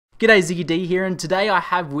G'day, ZiggyD here, and today I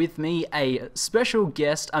have with me a special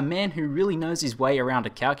guest, a man who really knows his way around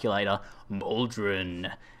a calculator,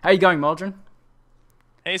 Moldran. How you going, Moldran?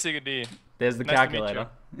 Hey, ZiggyD. There's the Nice calculator.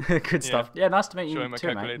 Good stuff. Yeah, nice to meet you Showing my too,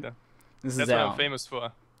 calculator. mate. This That's is what I'm famous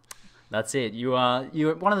for. That's it.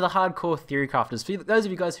 You're one of the hardcore theory crafters. For those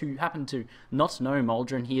of you guys who happen to not know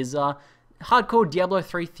Moldran, he is hardcore Diablo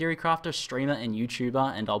 3 theory crafter, streamer, and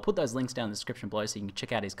YouTuber, and I'll put those links down in the description below so you can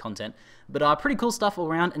check out his content. But pretty cool stuff all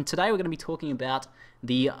around, and today we're going to be talking about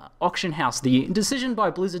the auction house, the decision by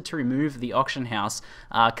Blizzard to remove the auction house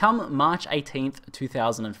come March 18th,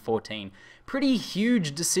 2014. Pretty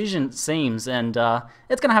huge decision, it seems, and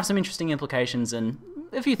it's going to have some interesting implications and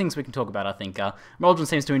a few things we can talk about, I think. Moldran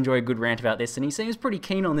seems to enjoy a good rant about this, and he seems pretty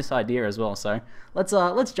keen on this idea as well, so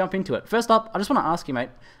let's jump into it. First up, I just want to ask you, mate,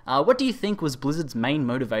 what do you think was Blizzard's main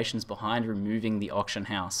motivations behind removing the auction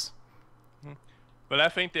house? Well, I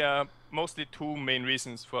think there are mostly two main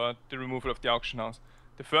reasons for the removal of the auction house.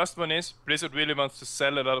 The first one is Blizzard really wants to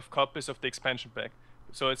sell a lot of copies of the expansion pack.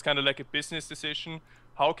 So it's kind of like a business decision.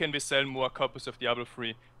 How can we sell more copies of Diablo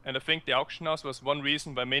 3? And I think the auction house was one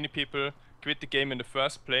reason why many people quit the game in the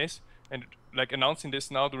first place. And like announcing this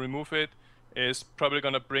now to remove it is probably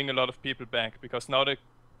going to bring a lot of people back, because now they're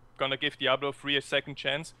going to give Diablo 3 a second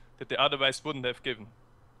chance that they otherwise wouldn't have given.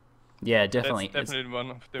 Yeah, definitely. That's definitely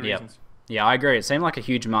one of the reasons. Yeah, I agree. It seemed like a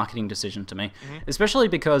huge marketing decision to me, especially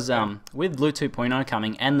because with Loot 2.0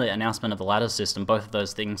 coming and the announcement of the ladder system, both of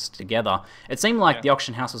those things together, it seemed like the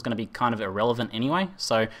auction house was going to be kind of irrelevant anyway.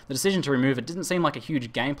 So the decision to remove it didn't seem like a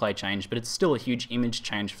huge gameplay change, but it's still a huge image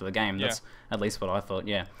change for the game. That's at least what I thought.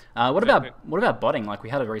 Yeah. What about botting? Like, we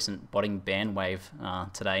had a recent botting ban wave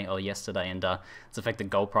today or yesterday, and it's affected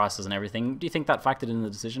gold prices and everything. Do you think that factored in the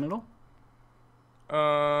decision at all?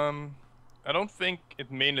 I don't think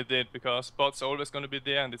it mainly did, because bots are always going to be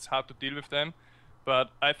there and it's hard to deal with them. But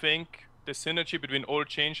I think the synergy between all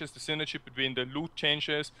changes, the synergy between the loot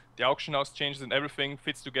changes, the auction house changes, and everything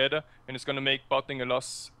fits together, and it's going to make botting a lot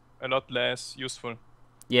less useful.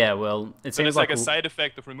 Yeah, well, it seems like a side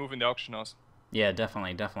effect of removing the auction house. Yeah,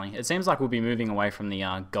 definitely. It seems like we'll be moving away from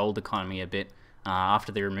the gold economy a bit.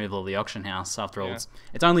 After the removal of the auction house. After all,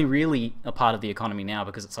 it's only really a part of the economy now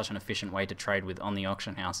because it's such an efficient way to trade with on the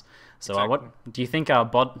auction house. So what do you think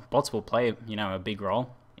bots will play, a big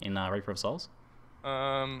role in Reaper of Souls?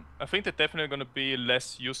 I think they're definitely going to be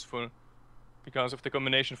less useful because of the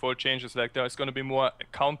combination of all changes. Like, there's going to be more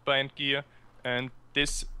account bind gear, and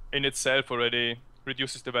this in itself already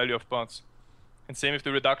reduces the value of bots. And same with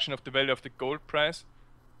the reduction of the value of the gold price.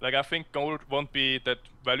 Like, I think gold won't be that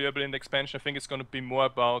valuable in the expansion. I think it's going to be more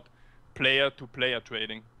about player-to-player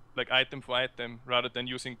trading, like item for item, rather than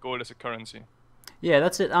using gold as a currency. Yeah,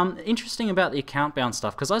 that's it. Interesting about the account bound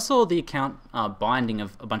stuff, because I saw the account binding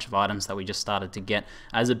of a bunch of items that we just started to get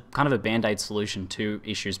as a kind of a band-aid solution to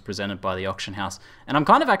issues presented by the auction house. And I'm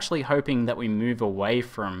kind of actually hoping that we move away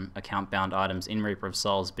from account bound items in Reaper of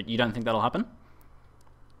Souls, but you don't think that'll happen?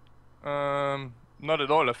 Not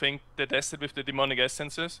at all. I think they tested with the demonic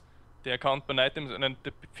essences, the account bound items, and then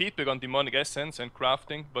the feedback on demonic essence and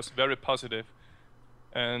crafting was very positive.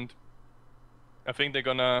 And I think they're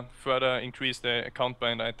gonna further increase the account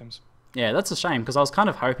bound items. Yeah, that's a shame, because I was kind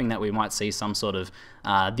of hoping that we might see some sort of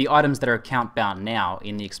the items that are account bound now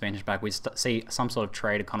in the expansion pack. We see some sort of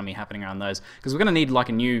trade economy happening around those, because we're going to need like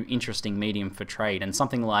a new interesting medium for trade, and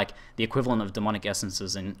something like the equivalent of demonic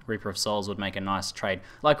essences in Reaper of Souls would make a nice trade.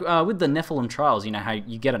 Like with the Nephilim Trials, you know how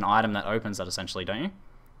you get an item that opens that essentially, don't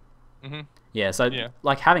you? Yeah, so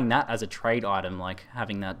like having that as a trade item, like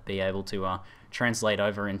having that be able to translate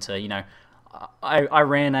over into, I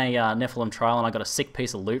ran a Nephilim trial and I got a sick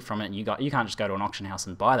piece of loot from it, and you can't just go to an auction house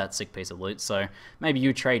and buy that sick piece of loot. So maybe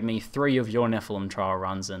you trade me 3 of your Nephilim trial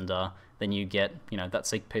runs, and then you get that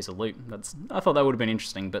sick piece of loot. I thought that would have been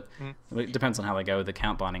interesting, but it depends on how they go with the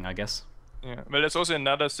account binding, I guess. Yeah, well, there's also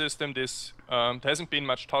another system. This there hasn't been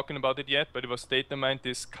much talking about it yet, but it was data mined,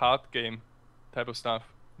 this card game type of stuff.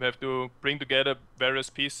 We have to bring together various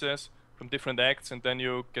pieces from different acts, and then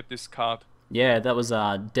you get this card. Yeah, that was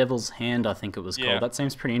Devil's Hand, I think it was called. That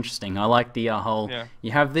seems pretty interesting. I like the whole,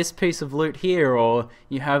 you have this piece of loot here, or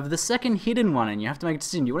you have the second hidden one, and you have to make a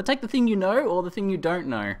decision. You want to take the thing you know, or the thing you don't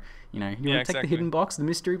know? You want to take the hidden box, the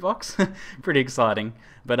mystery box? Pretty exciting.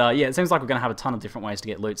 But yeah, it seems like we're going to have a ton of different ways to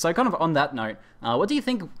get loot. So kind of on that note, what do you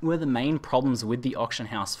think were the main problems with the auction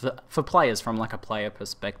house for players from like a player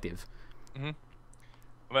perspective?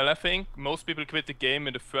 Well, I think most people quit the game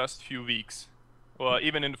in the first few weeks, or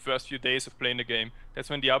even in the first few days of playing the game. That's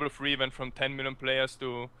when Diablo 3 went from 10 million players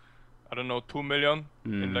to, I don't know, 2 million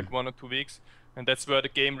in like 1 or 2 weeks. And that's where the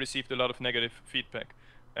game received a lot of negative feedback.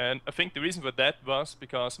 And I think the reason for that was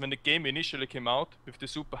because when the game initially came out with the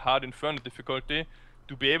super hard Inferno difficulty,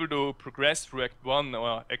 to be able to progress through Act 1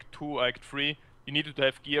 or Act 2 or Act 3, you needed to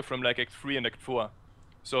have gear from like Act 3 and Act 4.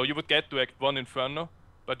 So you would get to Act 1 Inferno,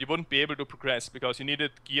 but you wouldn't be able to progress because you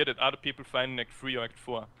needed gear that other people find in Act 3 or Act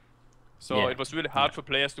 4. So it was really hard for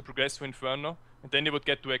players to progress through Inferno, and then they would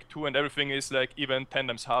get to Act 2 and everything is like even 10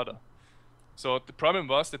 times harder. So the problem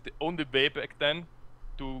was that the only way back then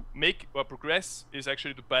to make or progress is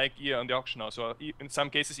actually to buy gear on the auction house, or in some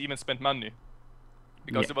cases even spend money,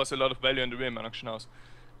 because there was a lot of value in the game on auction house.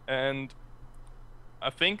 And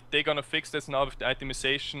I think they're gonna fix this now with the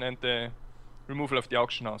itemization and the removal of the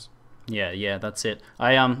auction house. Yeah, that's it.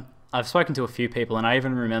 I've spoken to a few people, and I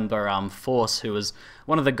even remember Force, who was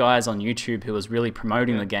one of the guys on YouTube who was really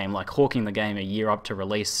promoting the game, like hawking the game a year up to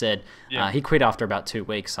release, said he quit after about 2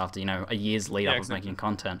 weeks, after a year's lead up of making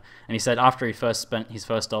content. And he said after he first spent his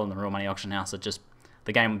first dollar in the real money auction house,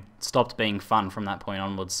 the game stopped being fun from that point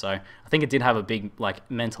onwards. So I think it did have a big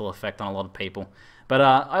mental effect on a lot of people. But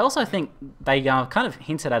I also think they kind of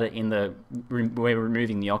hinted at it in the we're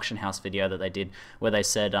removing the auction house video that they did, where they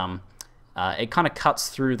said it kind of cuts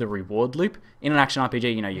through the reward loop. In an action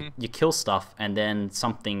RPG, you kill stuff and then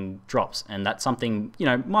something drops, and that something,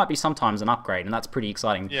 might be sometimes an upgrade, and that's pretty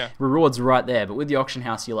exciting. Rewards right there. But with the auction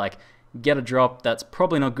house, you get a drop that's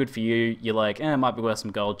probably not good for you. You're like, it might be worth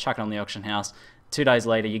some gold. Chuck it on the auction house. 2 days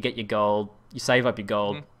later, you get your gold. You save up your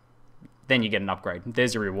gold. Then you get an upgrade.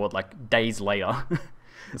 There's your reward days later.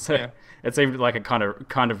 So it's even like a kind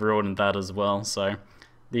of reward in that as well. So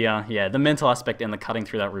the mental aspect and the cutting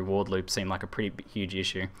through that reward loop seemed like a pretty huge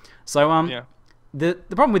issue. So the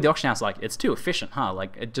problem with the auction house, it's too efficient, huh?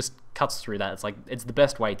 It just cuts through that. It's the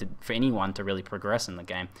best way for anyone to really progress in the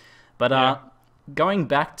game. But going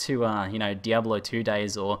back to Diablo 2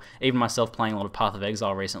 days, or even myself playing a lot of Path of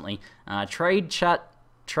Exile recently, trade chat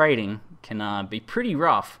trading can be pretty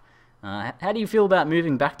rough. How do you feel about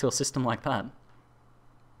moving back to a system like that?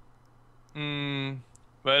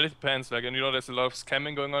 Well, it depends. There's a lot of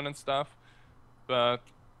scamming going on and stuff, but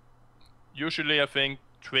usually I think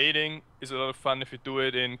trading is a lot of fun if you do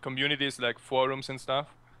it in communities like forums and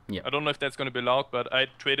stuff. I don't know if that's going to be allowed, but I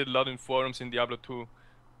traded a lot in forums in Diablo 2.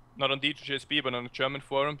 Not on DGSB, but on a German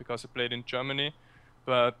forum, because I played in Germany.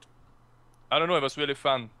 But I don't know, it was really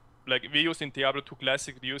fun. We used in Diablo 2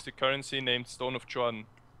 Classic, we used the currency named Stone of Jordan,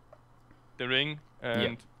 the ring,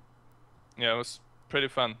 and it was pretty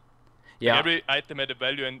fun. Every item had a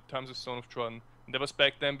value in terms of Stone of Jordan. And that was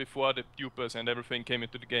back then before the dupers and everything came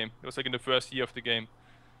into the game. It was in the first year of the game.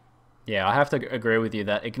 Yeah, I have to agree with you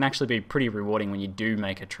that it can actually be pretty rewarding when you do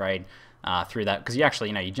make a trade through that, because you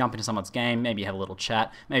actually, you jump into someone's game, maybe you have a little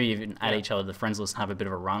chat, maybe even add each other to the friends list and have a bit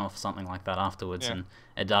of a run off something like that afterwards, and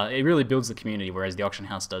it really builds the community, whereas the auction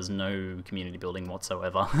house does no community building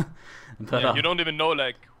whatsoever. But, you don't even know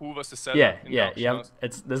who was the seller.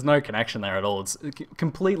 There's no connection there at all. It's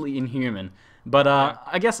completely inhuman. But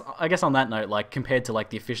I guess on that note, compared to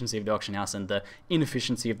the efficiency of the auction house and the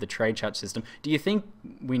inefficiency of the trade chat system, do you think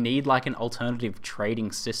we need an alternative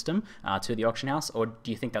trading system to the auction house, or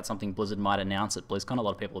do you think that's something Blizzard might announce at BlizzCon? A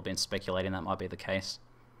lot of people have been speculating that might be the case.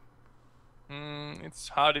 It's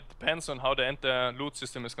hard. It depends on how the entire loot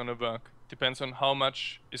system is going to work. Depends on how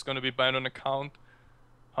much is going to be buying on account,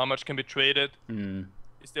 how much can be traded.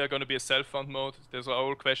 Is there going to be a self-found mode? Those are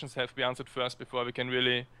all questions that have to be answered first before we can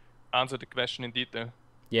really answer the question in detail.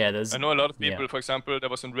 I know a lot of people, for example, there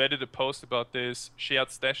was on Reddit a post about this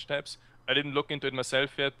shared stash tabs. I didn't look into it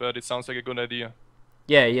myself yet, but it sounds like a good idea.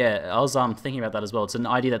 I was thinking about that as well. It's an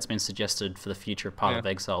idea that's been suggested for the future of Path of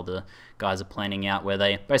Exile. The guys are planning out where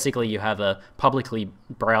you have a publicly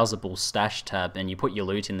browsable stash tab and you put your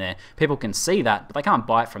loot in there. People can see that, but they can't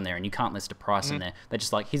buy it from there, and you can't list a price in there. They're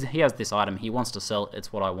just he has this item, he wants to sell,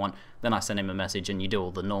 it's what I want. Then I send him a message and you do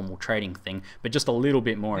all the normal trading thing, but just a little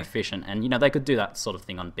bit more efficient. And they could do that sort of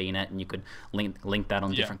thing on BNet, and you could link that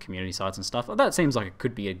on different community sites and stuff. That seems like it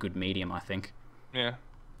could be a good medium, I think.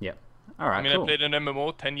 All right, I played an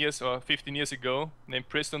MMO 10 years or 15 years ago named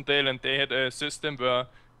Pristondale, and they had a system where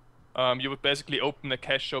you would basically open a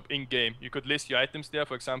cash shop in-game. You could list your items there,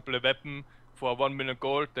 for example, a weapon for 1 million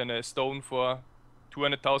gold, then a stone for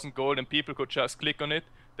 200,000 gold, and people could just click on it.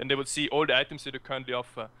 Then they would see all the items that you currently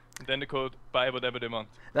offer, and then they could buy whatever they want.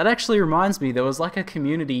 That actually reminds me, there was a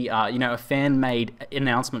community, a fan-made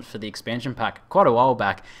announcement for the expansion pack quite a while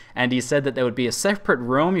back, and he said that there would be a separate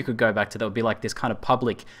realm you could go back to that would be this kind of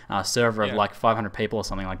public server of 500 people or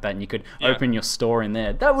something like that, and you could open your store in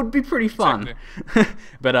there. That would be pretty fun. Exactly.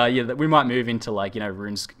 But we might move into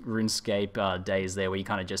RuneScape days there, where you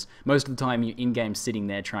kind of just, most of the time you're in-game sitting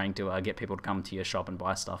there trying to get people to come to your shop and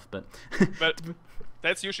buy stuff. But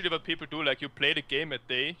that's usually what people do. Like, you play the game at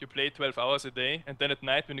day, you play 12 hours a day, and then at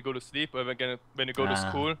night when you go to sleep or when you go to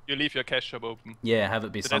school, you leave your cache shop open. Yeah, have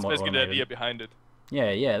it be So that's somewhat basically automated. the idea behind it.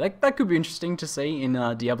 Yeah, that could be interesting to see in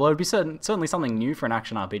Diablo. It'd be certainly something new for an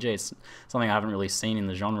action RPG. It's something I haven't really seen in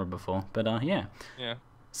the genre before. But yeah. Yeah.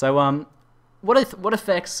 So what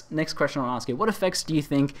effects? Next question I'll ask you. What effects do you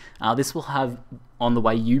think this will have on the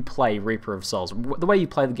way you play Reaper of Souls? The way you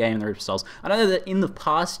play the game in the Reaper of Souls. I know that in the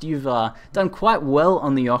past you've done quite well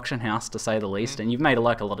on the auction house, to say the least, and you've made a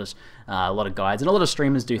lot of guides, and a lot of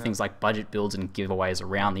streamers do things like budget builds and giveaways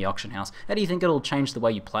around the auction house. How do you think it'll change the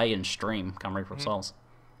way you play and stream come Reaper of Souls?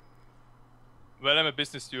 Well, I'm a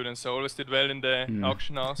business student, so I always did well in the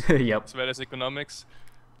auction house, Yep. as well as economics.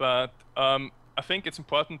 But I think it's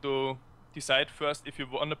important to decide first if you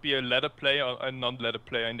want to be a ladder player or a non-ladder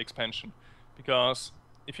player in the expansion. Because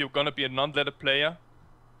if you're going to be a non-ladder player,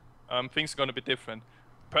 things are going to be different.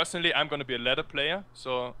 Personally, I'm going to be a ladder player,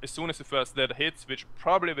 so as soon as the first ladder hits, which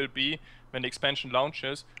probably will be when the expansion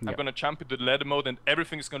launches, I'm going to jump into the ladder mode and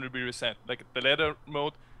everything is going to be reset. Like, the ladder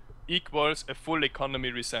mode equals a full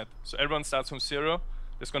economy reset. So everyone starts from zero,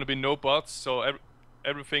 there's going to be no bots, so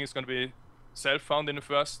everything is going to be self-found in the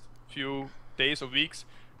first few days or weeks.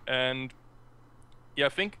 And yeah, I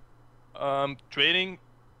think trading,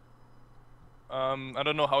 I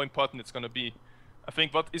don't know how important it's going to be. I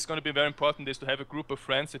think what is going to be very important is to have a group of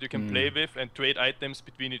friends that you can play with and trade items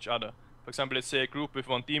between each other. For example, let's say a group with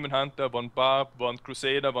one demon hunter, one barb, one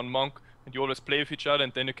crusader, one monk, and you always play with each other,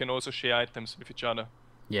 and then you can also share items with each other.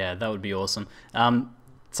 Yeah, that would be awesome.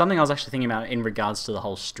 Something I was actually thinking about in regards to the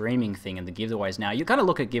whole streaming thing and the giveaways now. You kind of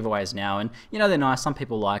look at giveaways now and, you know, they're nice. Some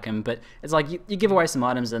people like them, but it's like you give away some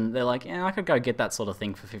items and they're like, yeah, I could go get that sort of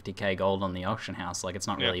thing for 50k gold on the auction house. Like, it's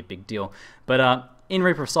not really a big deal. But in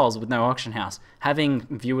Reaper of Souls with no auction house, having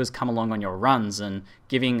viewers come along on your runs and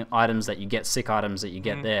giving items that you get, sick items that you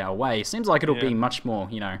get there away, seems like it'll be much more,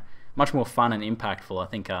 you know, much more fun and impactful. I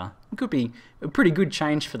think it could be a pretty good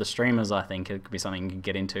change for the streamers. I think it could be something you can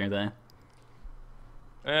get into there.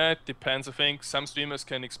 It depends. I think some streamers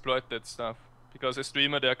can exploit that stuff, because a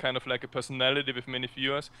streamer, they're kind of like a personality with many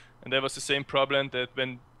viewers, and there was the same problem that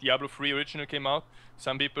when Diablo 3 Original came out,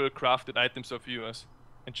 some people crafted items of viewers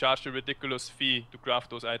and charged a ridiculous fee to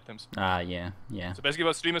craft those items. Yeah. So basically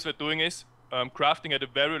what streamers were doing is crafting at a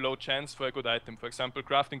very low chance for a good item. For example,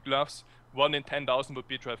 crafting gloves, 1 in 10,000 would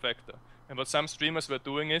be trifecta. And what some streamers were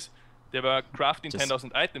doing is they were crafting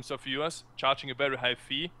 10,000 items of viewers, charging a very high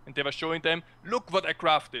fee, and they were showing them, look what I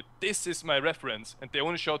crafted, this is my reference, and they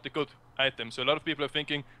only showed the good items. So a lot of people are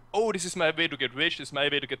thinking, oh, this is my way to get rich, this is my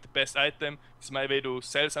way to get the best item, this is my way to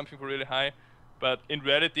sell something for really high. But in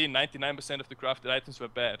reality, 99% of the crafted items were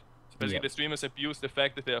bad. So basically the streamers abuse the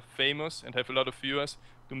fact that they are famous and have a lot of viewers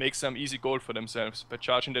to make some easy gold for themselves by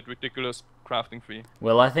charging that ridiculous crafting fee.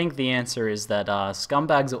 Well, I think the answer is that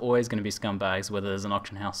scumbags are always going to be scumbags, whether there's an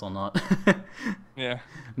auction house or not. Yeah.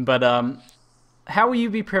 But how will you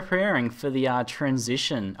be preparing for the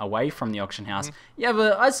transition away from the auction house? You have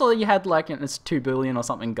I saw you had like it's 2 billion or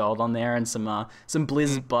something gold on there and some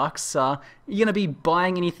Blizz bucks. You gonna be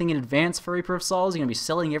buying anything in advance for Reaper of Souls? You gonna be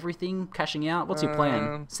selling everything, cashing out? What's your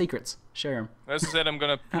plan? Secrets, share them. As I said, I'm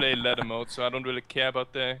gonna play ladder mode, so I don't really care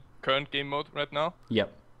about the current game mode right now.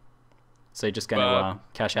 Yep. So you're just gonna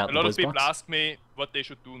cash out the Blizz box? A lot of people box? ask me what they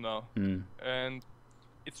should do now, and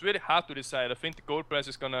it's really hard to decide. I think the gold price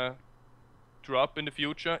is gonna drop in the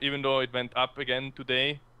future, even though it went up again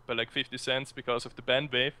today by like 50 cents because of the ban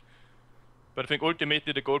wave. But I think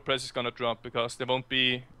ultimately the gold price is gonna drop because there won't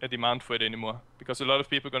be a demand for it anymore, because a lot of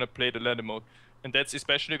people are gonna play the ladder mode, and that's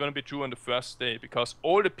especially gonna be true on the first day, because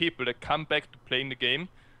all the people that come back to playing the game,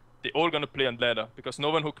 they're all gonna play on ladder, because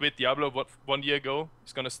no one who quit Diablo 1 year ago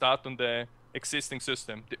is gonna start on the existing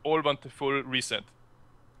system. They all want the full reset.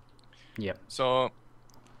 Yep. So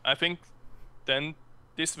I think then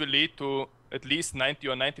this will lead to at least 90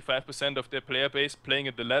 or 95% of their player base playing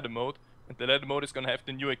in the ladder mode, and the ladder mode is going to have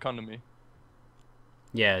the new economy.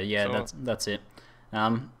 Yeah, so that's it.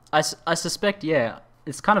 I suspect,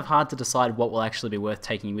 it's kind of hard to decide what will actually be worth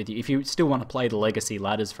taking with you. If you still want to play the legacy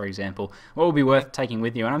ladders, for example, what will be worth taking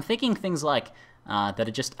with you? And I'm thinking things like that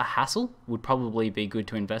are just a hassle would probably be good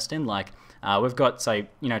to invest in. Like we've got, say,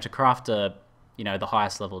 to craft the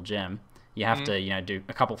highest level gem, you have to, do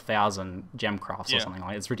a couple thousand gem crafts or something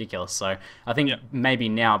like that. It's ridiculous. So I think maybe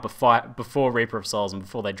now, before Reaper of Souls and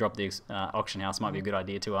before they drop the auction house, might be a good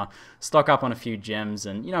idea to stock up on a few gems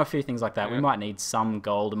and, a few things like that. We might need some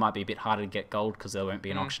gold. It might be a bit harder to get gold because there won't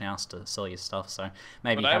be an auction house to sell your stuff. So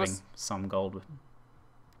maybe having some gold.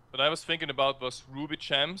 what I was thinking about was Ruby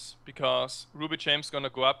gems, because Ruby gems gonna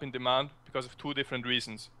go up in demand because of two different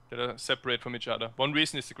reasons that are separate from each other. One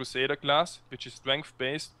reason is the Crusader class, which is strength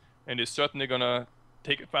based and is certainly gonna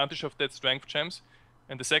take advantage of that strength gems.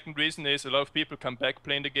 And the second reason is a lot of people come back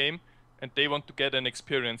playing the game and they want to get an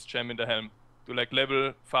experience gem in the helm to like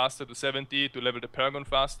level faster to 70, to level the Paragon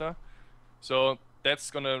faster. So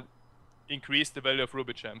that's gonna increase the value of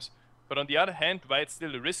Ruby gems. But on the other hand, why it's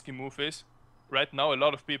still a risky move is, right now a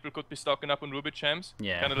lot of people could be stocking up on Ruby gems.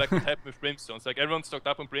 Yeah. Kind of like what happened with Brimstones. Like everyone stocked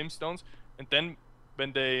up on Brimstones, and then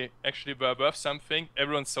when they actually were worth something,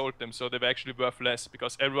 everyone sold them, so they were actually worth less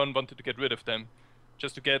because everyone wanted to get rid of them,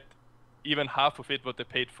 just to get even half of it what they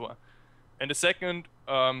paid for. And the second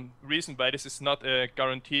reason why this is not a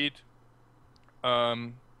guaranteed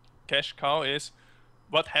cash cow is,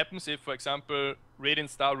 what happens if, for example, Radiant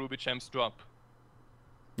Star Ruby gems drop?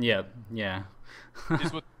 Yeah.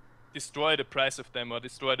 This would destroy the price of them or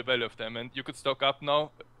destroy the value of them, and you could stock up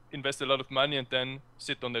now, invest a lot of money, and then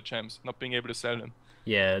sit on the gems, not being able to sell them.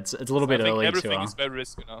 Yeah, it's a little bit I think early everything is very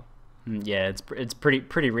risky now. Yeah, it's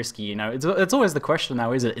pretty risky, you know. It's always the question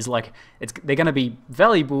though, is it? Is like they're going to be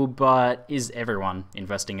valuable, but is everyone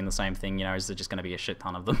investing in the same thing? You know, is there just going to be a shit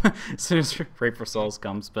ton of them as soon as Reaper of Souls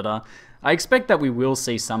comes? But I expect that we will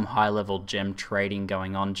see some high-level gem trading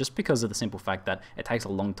going on, just because of the simple fact that it takes a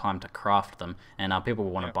long time to craft them, and people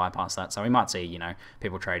will want to bypass that. So we might see, you know,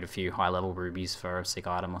 people trade a few high-level rubies for a sick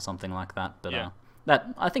item or something like that. But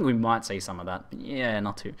that I think we might see some of that. But yeah,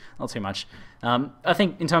 not too much. I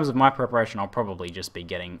think in terms of my preparation, I'll probably just be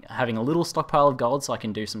having a little stockpile of gold so I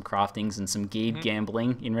can do some craftings and some geared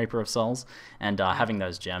gambling in Reaper of Souls, and having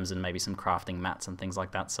those gems and maybe some crafting mats and things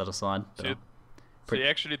like that set aside. But, so you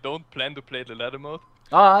actually don't plan to play the ladder mode?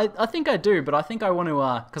 I think I do, but I think I want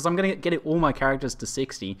to, because I'm going to get all my characters to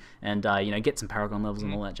 60 and, you know, get some Paragon levels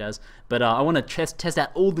and all that jazz. But I want to test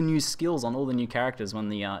out all the new skills on all the new characters when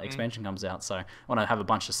the expansion comes out. So I want to have a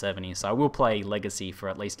bunch of 70. So I will play Legacy for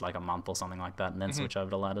at least like a month or something like that and then switch over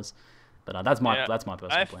to ladders. But that's my personal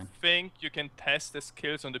plan. I think you can test the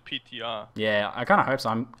skills on the PTR. Yeah, I kind of hope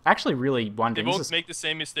so. I'm actually really wondering. They won't make the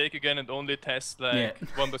same mistake again and only test like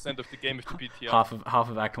 1% of the game with the PTR. Half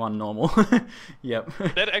of Act 1 normal. Yep.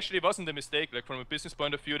 That actually wasn't a mistake. Like from a business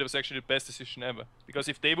point of view, that was actually the best decision ever. Because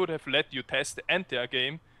if they would have let you test the entire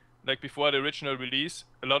game, like before the original release,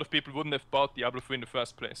 a lot of people wouldn't have bought Diablo 3 in the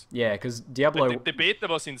first place. Yeah, because Diablo... Like the beta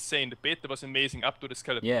was insane. The beta was amazing up to the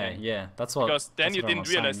skeleton game. Yeah, that's what... Because then you didn't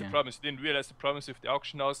realize the problems. You didn't realize the problems with the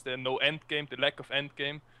auction house, the no end game, the lack of end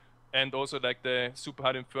game, and also like the super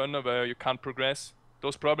hard inferno where you can't progress.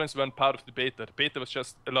 Those problems weren't part of the beta. The beta was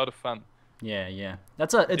just a lot of fun. Yeah.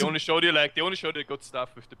 They only showed you the good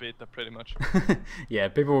stuff with the beta, pretty much. Yeah,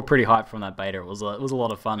 people were pretty hyped from that beta. It was a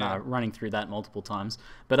lot of fun running through that multiple times.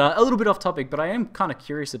 But a little bit off topic, but I am kind of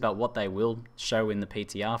curious about what they will show in the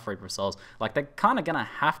PTR for Reaper of Souls. Like, they're kind of going to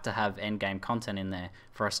have endgame content in there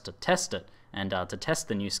for us to test it. And to test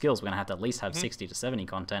the new skills, we're going to have to at least have 60 to 70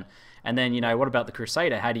 content. And then, you know, what about the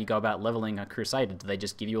Crusader? How do you go about leveling a Crusader? Do they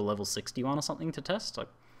just give you a level 61 or something to test? Like,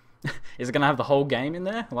 is it going to have the whole game in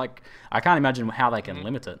there? Like, I can't imagine how they can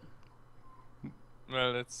limit it.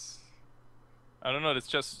 Well, I don't know, it's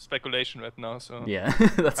just speculation right now, so yeah,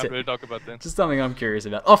 that's can't really talk about that. Just something I'm curious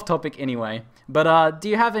about. Off topic anyway. But do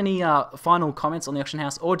you have any final comments on the auction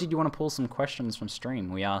house, or did you want to pull some questions from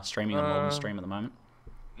stream? We are streaming on Moldran stream at the moment.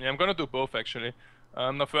 Yeah, I'm going to do both, actually.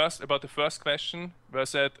 Now first, about the first question, where I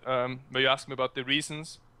said, where you asked me about the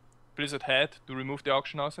reasons Blizzard had to remove the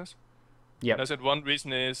auction houses. Yeah. I said one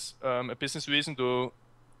reason is a business reason to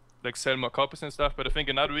like sell more copies and stuff, but I think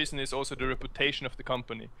another reason is also the reputation of the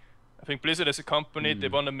company. I think Blizzard as a company, they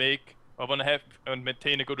want to make or want to have and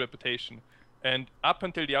maintain a good reputation. And up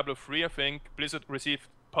until Diablo 3, I think Blizzard received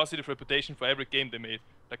positive reputation for every game they made.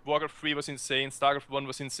 Like Warcraft 3 was insane, StarCraft 1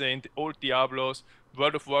 was insane, the old Diablos,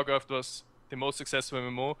 World of Warcraft was the most successful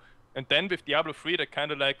MMO. And then with Diablo 3, that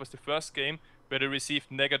kind of like was the first game where they received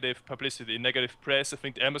negative publicity, negative press. I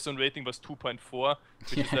think the Amazon rating was 2.4,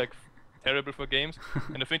 which is like terrible for games.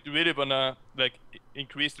 And I think they really wanna like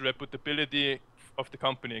increase the reputability of the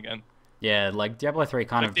company again. Yeah, like Diablo 3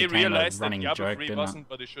 kind of became a running joke, didn't it? They realized that Diablo 3 wasn't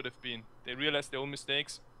what it should have been. They realized their own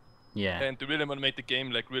mistakes. Yeah. And they really want to make the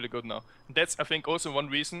game like really good now. And that's, I think, also one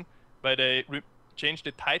reason why they changed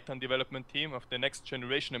the Titan development team of the next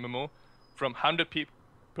generation MMO from 100 people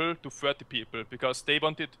to 30 people, because they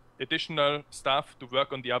wanted additional staff to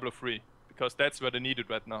work on Diablo 3, because that's where they need it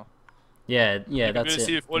right now. Yeah, you that's can really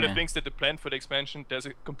see it. with all the things that they planned for the expansion, there's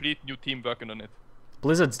a complete new team working on it.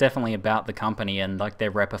 Blizzard's definitely about the company, and like their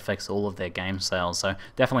rep affects all of their game sales, so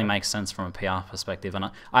definitely makes sense from a PR perspective. And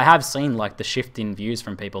I have seen like the shift in views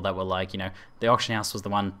from people that were like, you know, the auction house was the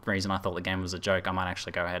one reason I thought the game was a joke. I might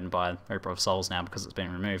actually go ahead and buy Reaper of Souls now because it's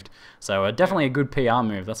been removed. So definitely a good PR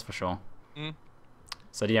move, that's for sure.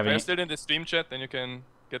 So do you have any? If you're still in the stream chat, then you can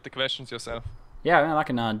get the questions yourself. Yeah, man, I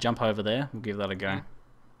can jump over there. We'll give that a go.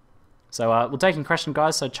 So we're taking questions,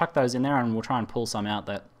 guys. So chuck those in there, and we'll try and pull some out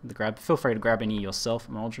that the grab. Feel free to grab any yourself,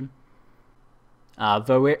 Moldran.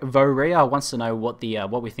 Voria wants to know what the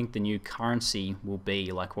what we think the new currency will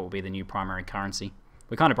be. Like, what will be the new primary currency?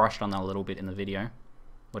 We kind of brushed on that a little bit in the video.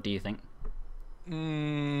 What do you think?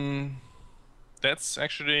 That's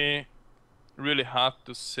actually really hard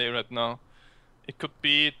to say right now. It could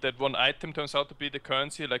be that one item turns out to be the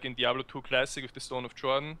currency, like in Diablo 2 Classic with the Stone of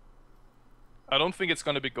Jordan. I don't think it's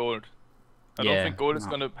going to be gold. I don't think gold is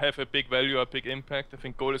going to have a big value or a big impact. I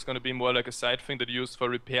think gold is going to be more like a side thing that you use for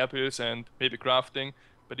repair bills and maybe crafting,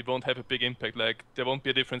 but it won't have a big impact. Like, there won't be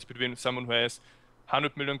a difference between someone who has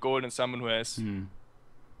 100 million gold and someone who has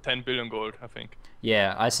 10 billion gold, I think.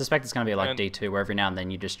 Yeah, I suspect it's going to be like D2, where every now and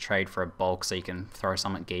then you just trade for a bulk so you can throw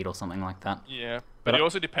some at Geet or something like that. Yeah, but it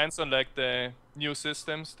also depends on like the new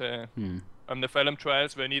systems, the Nephalem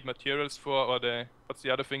trials where you need materials for, or the, what's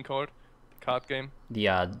the other thing called? The card game?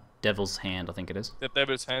 The Devil's Hand, I think it is. The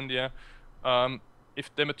Devil's Hand, yeah.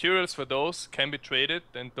 If the materials for those can be traded,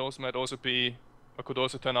 then those might also be, or could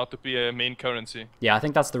also turn out to be a main currency. Yeah, I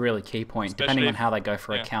think that's the really key point. Especially depending on how they go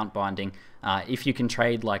for account binding, if you can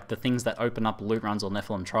trade like the things that open up loot runs or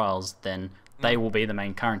Nephilim trials, then they will be the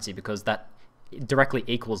main currency, because that directly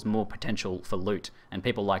equals more potential for loot, and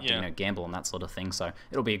people like to, you know, gamble and that sort of thing. So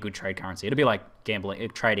it'll be a good trade currency. It'll be like gambling,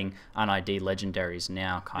 trading un-ID legendaries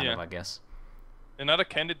now, kind of, I guess. Another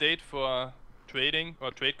candidate for trading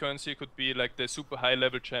or trade currency could be like the super high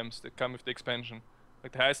level gems that come with the expansion.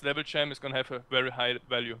 Like the highest level gem is going to have a very high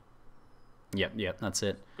value. Yep, that's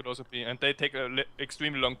it. Could also be, and they take an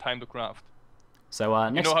extremely long time to craft. So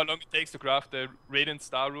next, you know how long it takes to craft the Radiant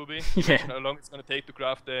Star Ruby? How long it's going to take to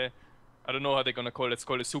craft the, I don't know how they're going to call it. It's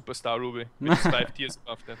called a Superstar Ruby, which is 5 tiers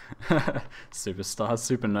above that. Superstar,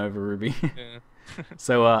 Supernova Ruby. Yeah.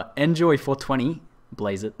 So Enjoy420,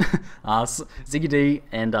 blaze it. ZiggyD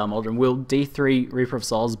and Moldran, will D3 Reaper of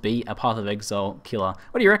Souls be a Path of Exile killer?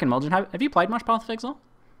 What do you reckon, Moldran? Have you played much Path of Exile?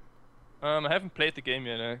 I haven't played the game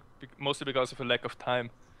yet, mostly because of a lack of time.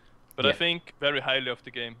 But I think very highly of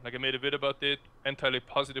the game. Like, I made a video about it, entirely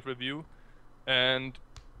positive review, and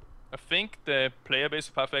I think the player base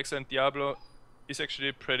of Path of Exile and Diablo is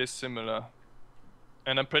actually pretty similar.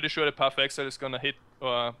 And I'm pretty sure the Path of Exile is gonna hit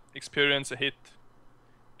or experience a hit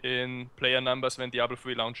in player numbers when Diablo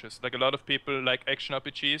 3 launches. Like, a lot of people like action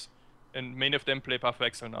RPGs, and many of them play Path of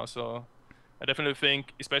Exile now, so I definitely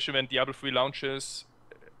think, especially when Diablo 3 launches,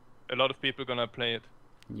 a lot of people are gonna play it.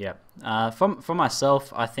 Yeah. For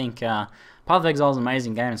myself, I think Path of Exile is an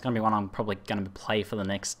amazing game. It's going to be one I'm probably going to play for the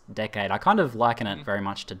next decade. I kind of liken it very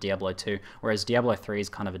much to Diablo 2, whereas Diablo 3 is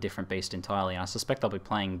kind of a different beast entirely. I suspect I'll be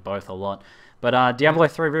playing both a lot. But Diablo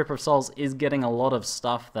 3 Reaper of Souls is getting a lot of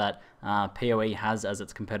stuff that PoE has as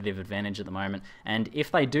its competitive advantage at the moment. And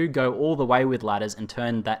if they do go all the way with ladders and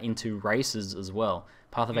turn that into races as well,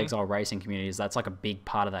 Path of Exile racing communities, that's like a big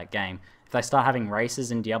part of that game. If they start having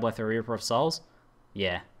races in Diablo 3 Reaper of Souls,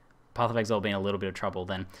 yeah, Path of Exile will be in a little bit of trouble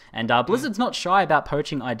then. And Blizzard's not shy about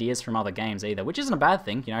poaching ideas from other games either, which isn't a bad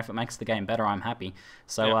thing. You know, if it makes the game better, I'm happy.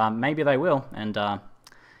 So maybe they will. And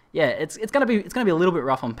yeah, it's gonna be a little bit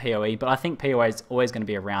rough on PoE, but I think PoE is always going to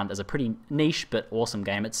be around as a pretty niche but awesome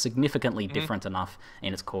game. It's significantly different enough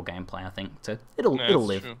in its core gameplay, I think. So it'll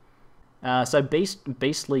live. True. So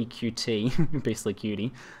Beastly QT, Beastly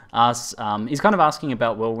Cutie, he's kind of asking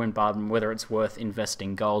about Whirlwind Bard and whether it's worth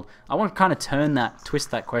investing gold. I want to kind of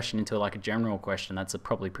twist that question into like a general question. That's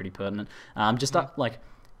probably pretty pertinent. Like,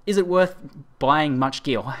 is it worth buying much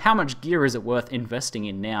gear? How much gear is it worth investing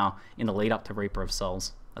in now in the lead up to Reaper of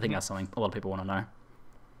Souls? I think that's something a lot of people want to know.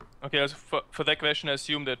 Okay, so for that question, I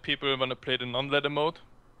assume that people want to play the non-ladder mode,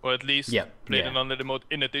 or at least play the non-ladder mode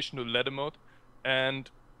in addition to ladder mode,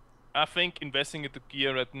 and I think investing into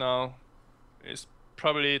gear right now is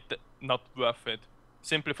probably not worth it.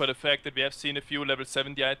 Simply for the fact that we have seen a few level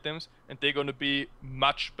 70 items, and they're going to be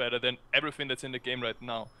much better than everything that's in the game right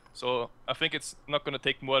now. So I think it's not going to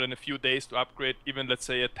take more than a few days to upgrade even, let's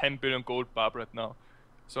say, a 10 billion gold barb right now.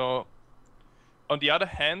 So on the other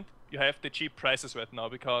hand, you have the cheap prices right now,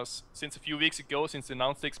 because since a few weeks ago, since they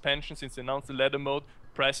announced the expansion, since they announced the ladder mode,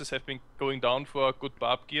 prices have been going down for good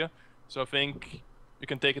barb gear. So I think you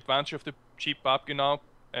can take advantage of the cheap barb gear now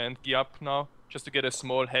and gear up now, just to get a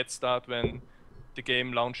small head start when the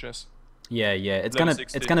game launches. Yeah, yeah, it's level gonna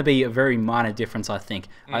 60. be a very minor difference, I think,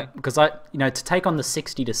 because you know, to take on the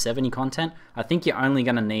 60 to 70 content, I think you're only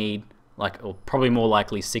gonna need like, or probably more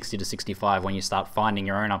likely 60 to 65 when you start finding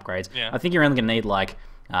your own upgrades. Yeah. I think you're only gonna need like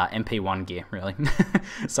MP1 gear, really.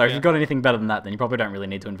 So if you've got anything better than that, then you probably don't really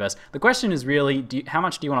need to invest. The question is really, how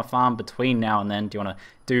much do you want to farm between now and then? Do you want to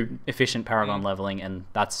do efficient Paragon leveling? And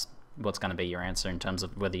that's what's going to be your answer in terms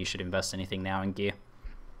of whether you should invest anything now in gear.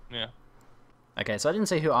 Yeah. Okay, so I didn't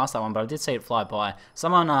see who asked that one, but I did see it fly by.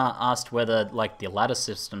 Someone asked whether like the ladder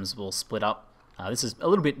systems will split up. This is a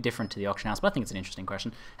little bit different to the auction house, but I think it's an interesting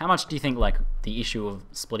question. How much do you think like the issue of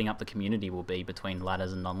splitting up the community will be between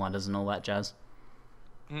ladders and non-ladders and all that jazz?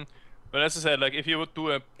 But as I said, like if you would do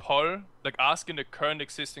a poll, like asking the current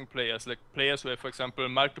existing players, like players who have, for example,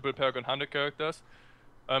 multiple Paragon 100 characters,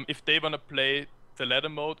 if they want to play the ladder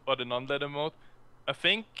mode or the non-ladder mode, I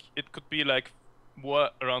think it could be like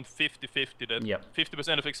more around 50-50, that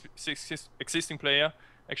 50% of existing player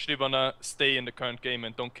actually want to stay in the current game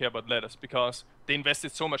and don't care about ladders because they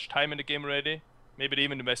invested so much time in the game already. Maybe they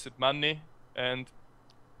even invested money, and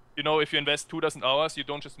you know, if you invest 2,000 hours, you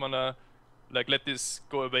don't just want to like let this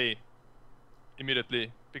go away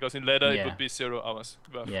immediately, because in ladder it would be 0 hours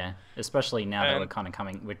worth. Yeah, especially now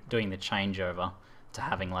that we're doing the changeover to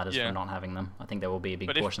having ladders from not having them. I think there will be a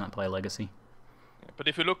big portion that play Legacy. But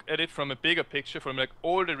if you look at it from a bigger picture, from like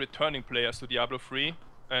all the returning players to Diablo 3,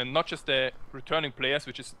 and not just the returning players,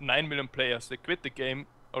 which is 9 million players, they quit the game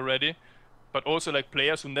already, but also like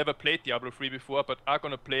players who never played Diablo 3 before but are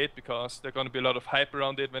gonna play it because there's gonna be a lot of hype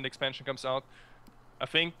around it when the expansion comes out. I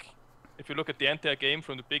think if you look at the entire game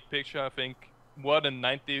from the big picture, I think more than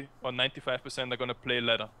 90 or 95% are gonna play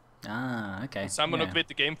ladder. Ah, okay. And someone who quit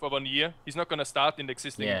the game for 1 year, he's not gonna start in the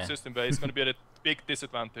existing system where he's gonna be at a big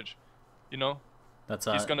disadvantage. You know?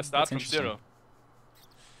 He's gonna start from 0.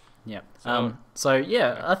 Yeah. So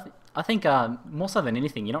yeah, I think more so than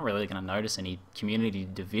anything, you're not really going to notice any community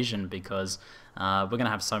division because we're going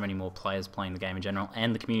to have so many more players playing the game in general,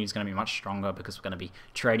 and the community is going to be much stronger because we're going to be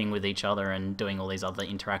trading with each other and doing all these other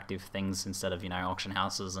interactive things instead of, you know, auction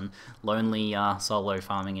houses and lonely solo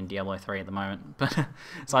farming in Diablo 3 at the moment. But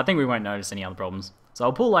so I think we won't notice any other problems. So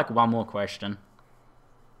I'll pull like one more question,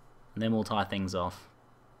 and then we'll tie things off.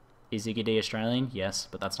 Is ZiggyD Australian? Yes,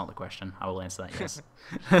 but that's not the question. I will answer that yes.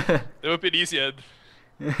 That would be easier.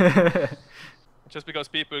 Just because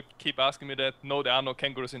people keep asking me that, no, there are no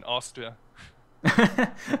kangaroos in Austria.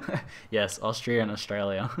 Yes, Austria and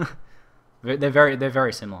Australia. they're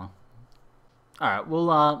very similar. All right,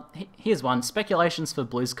 well, here's one. Speculations for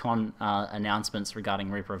BlizzCon announcements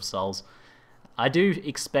regarding Reaper of Souls. I do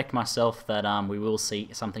expect myself that we will see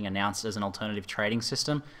something announced as an alternative trading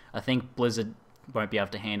system. I think Blizzard won't be able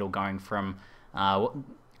to handle going from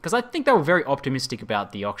because I think they were very optimistic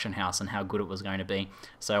about the auction house and how good it was going to be.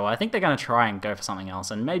 So I think they're going to try and go for something else,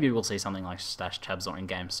 and maybe we'll see something like Stash Tabs or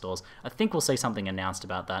in-game stores. I think we'll see something announced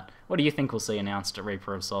about that. What do you think we'll see announced at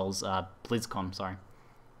Reaper of Souls, BlizzCon, sorry?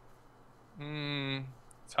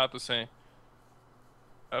 It's hard to say.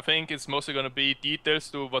 I think it's mostly going to be details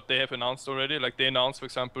to what they have announced already. Like they announced, for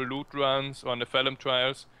example, loot runs or the Nephalem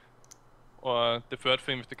trials, or the third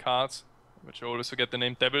thing with the cards, which I always forget the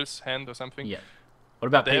name, Devil's Hand or something. Yeah. What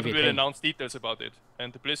about they PvP? haven't really announced details about it,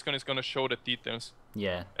 and the BlizzCon is going to show the details.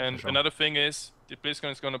 Yeah. And another thing is, the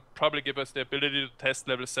BlizzCon is going to probably give us the ability to test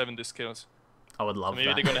level 70 skills. I would love so maybe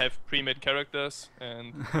that. they're going to have pre-made characters,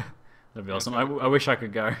 and that'd be awesome. I wish I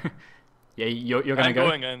could go. Yeah, you're going to go? I'm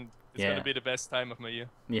going, and it's going to be the best time of my year.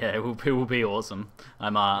 Yeah, it will be awesome.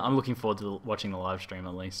 I'm looking forward to watching the live stream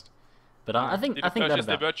at least. But I think Did you purchase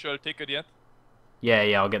the virtual ticket yet? Yeah,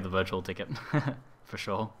 I'll get the virtual ticket for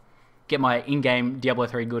sure. Get my in-game Diablo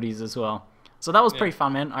 3 goodies as well. So that was pretty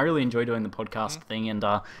fun, man. I really enjoyed doing the podcast thing, and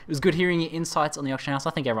it was good hearing your insights on the auction house. I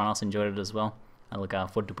think everyone else enjoyed it as well. I look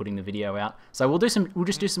forward to putting the video out. So we'll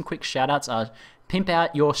just do some quick shout-outs. Pimp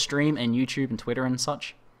out your stream and YouTube and Twitter and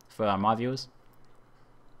such for my viewers.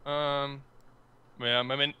 Yeah,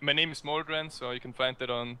 my name is Moldran, so you can find that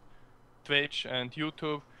on Twitch and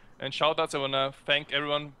YouTube. And shout-outs, I want to thank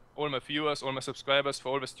everyone, all my viewers, all my subscribers for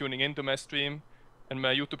always tuning into my stream and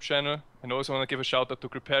my YouTube channel. And I also want to give a shout out to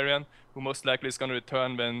Kriparian, who most likely is going to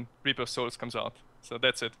return when Reaper of Souls comes out. So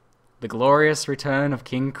that's it. The glorious return of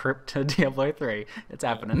King Crypt to Diablo 3. It's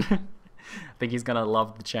happening. I think he's going to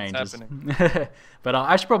love the changes. It's happening. But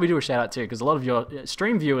I should probably do a shout out too, because a lot of your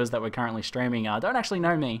stream viewers that we're currently streaming don't actually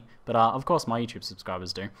know me. But of course my YouTube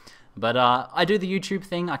subscribers do. But I do the YouTube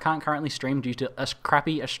thing. I can't currently stream due to a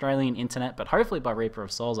crappy Australian internet, but hopefully by Reaper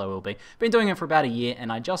of Souls I will be. Been doing it for about a year,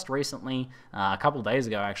 and I just recently, a couple of days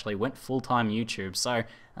ago actually, went full-time YouTube. So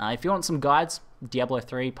if you want some guides, Diablo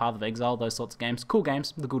 3, Path of Exile, those sorts of games. Cool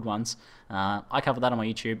games, the good ones. I cover that on my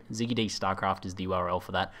YouTube. ZiggyD StarCraft is the URL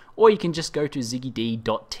for that. Or you can just go to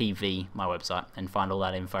ziggyd.tv, my website, and find all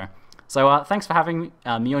that info. So thanks for having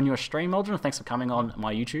me on your stream, Moldran. Thanks for coming on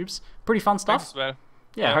my YouTubes. Pretty fun stuff. Thanks as well.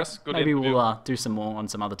 Yeah, maybe we'll do some more on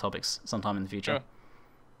some other topics sometime in the future.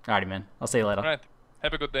 Sure. Alrighty, man. I'll see you later. All right.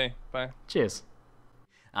 Have a good day. Bye. Cheers.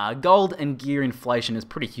 Gold and gear inflation is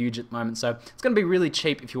pretty huge at the moment, so it's going to be really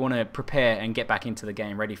cheap if you want to prepare and get back into the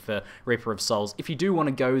game ready for Reaper of Souls. If you do want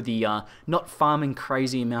to go the not farming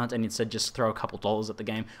crazy amount and instead just throw a couple dollars at the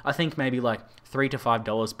game, I think maybe like $3 to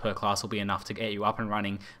 $5 per class will be enough to get you up and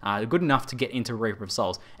running, good enough to get into Reaper of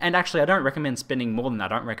Souls. And actually, I don't recommend spending more than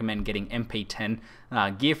that. I don't recommend getting MP10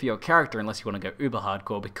 gear for your character unless you want to go uber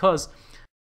hardcore, because